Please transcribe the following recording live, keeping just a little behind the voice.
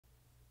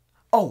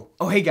Oh,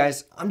 hey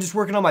guys, I'm just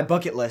working on my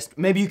bucket list.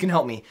 Maybe you can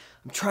help me.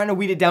 I'm trying to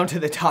weed it down to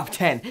the top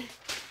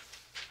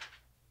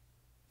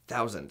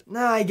 10,000.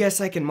 Nah, I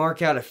guess I can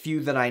mark out a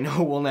few that I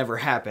know will never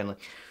happen. Like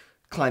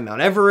climb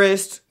Mount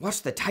Everest,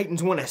 watch the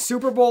Titans win a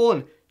Super Bowl,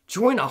 and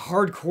join a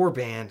hardcore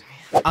band.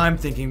 I'm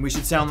thinking we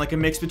should sound like a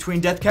mix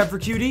between Death Cab for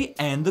Cutie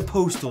and the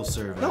Postal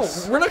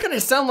Service. No, we're not gonna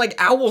sound like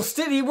Owl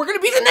City. We're gonna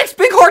be the next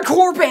big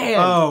hardcore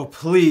band. Oh,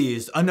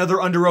 please.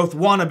 Another Under Oath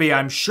wannabe,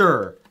 I'm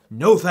sure.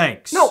 No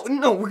thanks. No,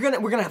 we're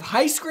gonna have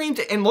high screams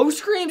and low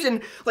screams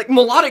and like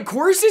melodic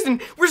choruses,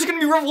 and we're just gonna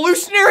be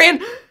revolutionary and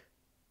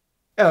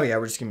oh yeah,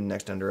 we're just gonna be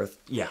next Under Oath.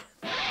 Yeah.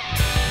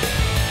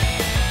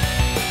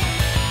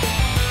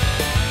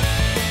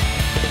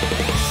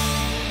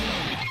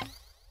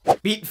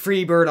 Beat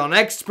Freebird on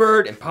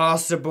Expert,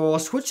 impossible.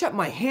 Switch up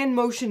my hand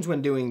motions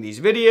when doing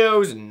these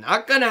videos,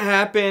 not gonna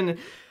happen.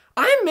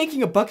 I'm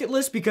making a bucket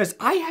list because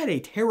I had a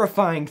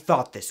terrifying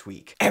thought this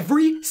week.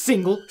 Every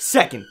single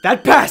second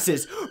that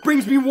passes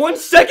brings me 1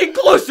 second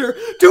closer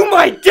to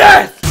my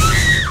death!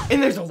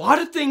 And there's a lot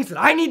of things that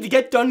I need to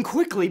get done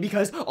quickly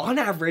because, on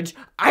average,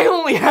 I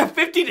only have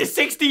 50 to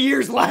 60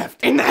 years left.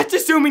 And that's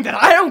assuming that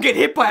I don't get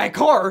hit by a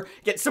car,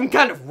 get some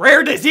kind of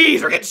rare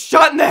disease, or get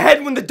shot in the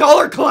head when the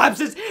dollar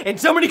collapses and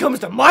somebody comes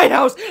to my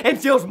house and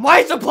steals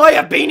my supply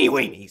of Beanie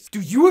Weenies. Do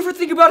you ever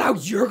think about how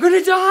you're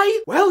gonna die?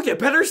 Well, you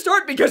better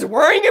start because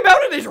worrying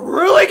about it is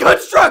really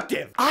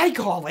constructive. I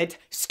call it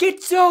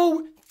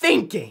schizo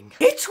thinking.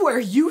 It's where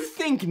you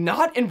think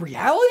not in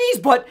realities,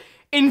 but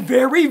in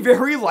very,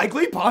 very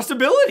likely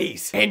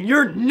possibilities. And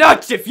you're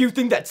nuts if you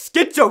think that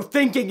schizo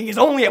thinking is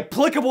only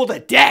applicable to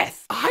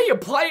death. I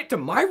apply it to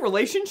my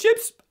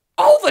relationships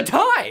all the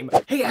time.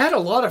 Hey, I had a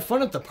lot of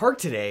fun at the park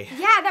today.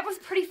 Yeah, that was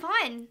pretty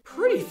fun.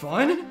 Pretty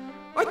fun?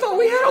 I thought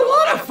we had a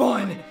lot of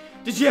fun.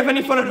 Did she have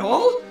any fun at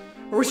all?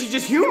 Or was she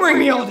just humoring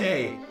me all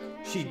day?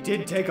 She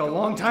did take a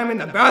long time in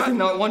the bathroom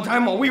that one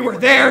time while we were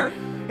there.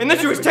 And then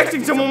she was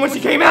texting someone when she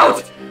came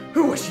out.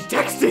 Who was she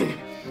texting?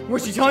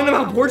 Was she telling them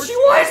how bored she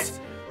was?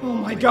 Oh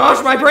my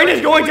gosh, my brain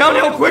is going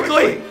downhill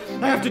quickly!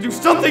 I have to do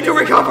something to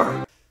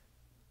recover!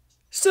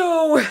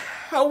 So,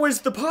 how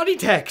was the potty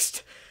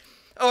text?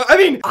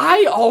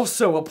 I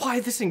also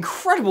apply this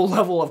incredible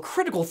level of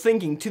critical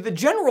thinking to the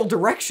general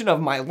direction of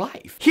my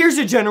life. Here's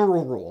a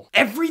general rule.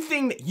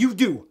 Everything that you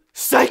do,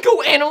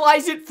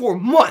 psychoanalyze it for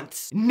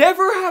months.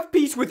 Never have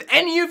peace with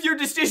any of your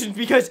decisions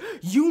because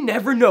you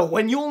never know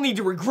when you'll need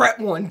to regret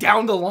one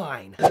down the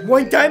line.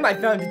 One time I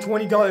found a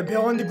 $20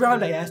 bill on the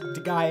ground. I asked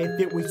the guy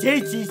if it was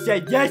his. He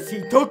said yes,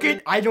 he took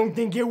it. I don't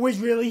think it was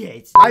really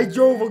his. I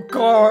drove a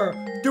car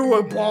through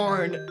a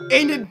barn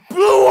and it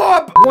blew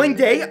up. One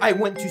day I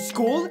went to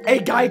school. A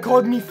guy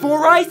called me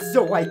Four Eyes,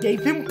 so I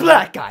gave him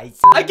Black Eyes.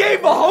 I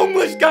gave a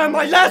homeless guy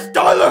my last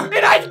dollar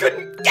and I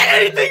couldn't get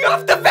anything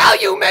off the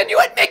value menu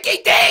at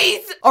Mickey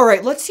D's.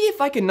 Alright, let's see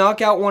if I can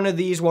knock out one of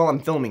these while I'm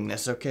filming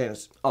this, okay?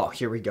 Oh,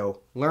 here we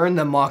go. Learn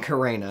the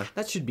Macarena.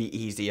 That should be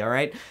easy,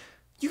 alright?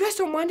 You guys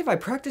don't mind if I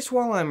practice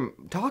while I'm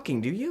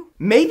talking, do you?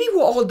 Maybe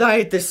we'll all die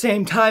at the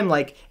same time,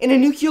 like in a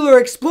nuclear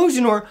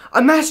explosion or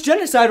a mass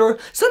genocide or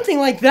something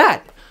like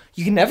that.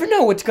 You can never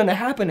know what's gonna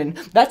happen, and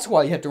that's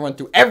why you have to run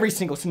through every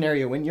single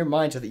scenario in your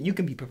mind so that you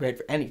can be prepared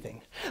for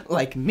anything.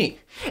 Like me.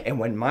 And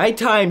when my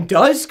time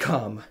does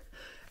come,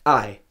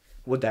 I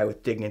will die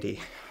with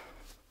dignity.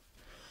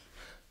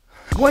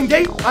 One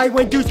day, I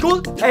went to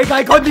school, a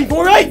guy called me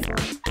Four Eyes.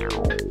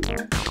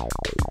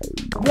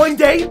 One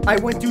day, I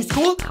went to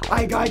school,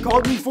 a guy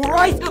called me Four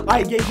Eyes,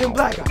 I gave him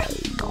Black Eyes.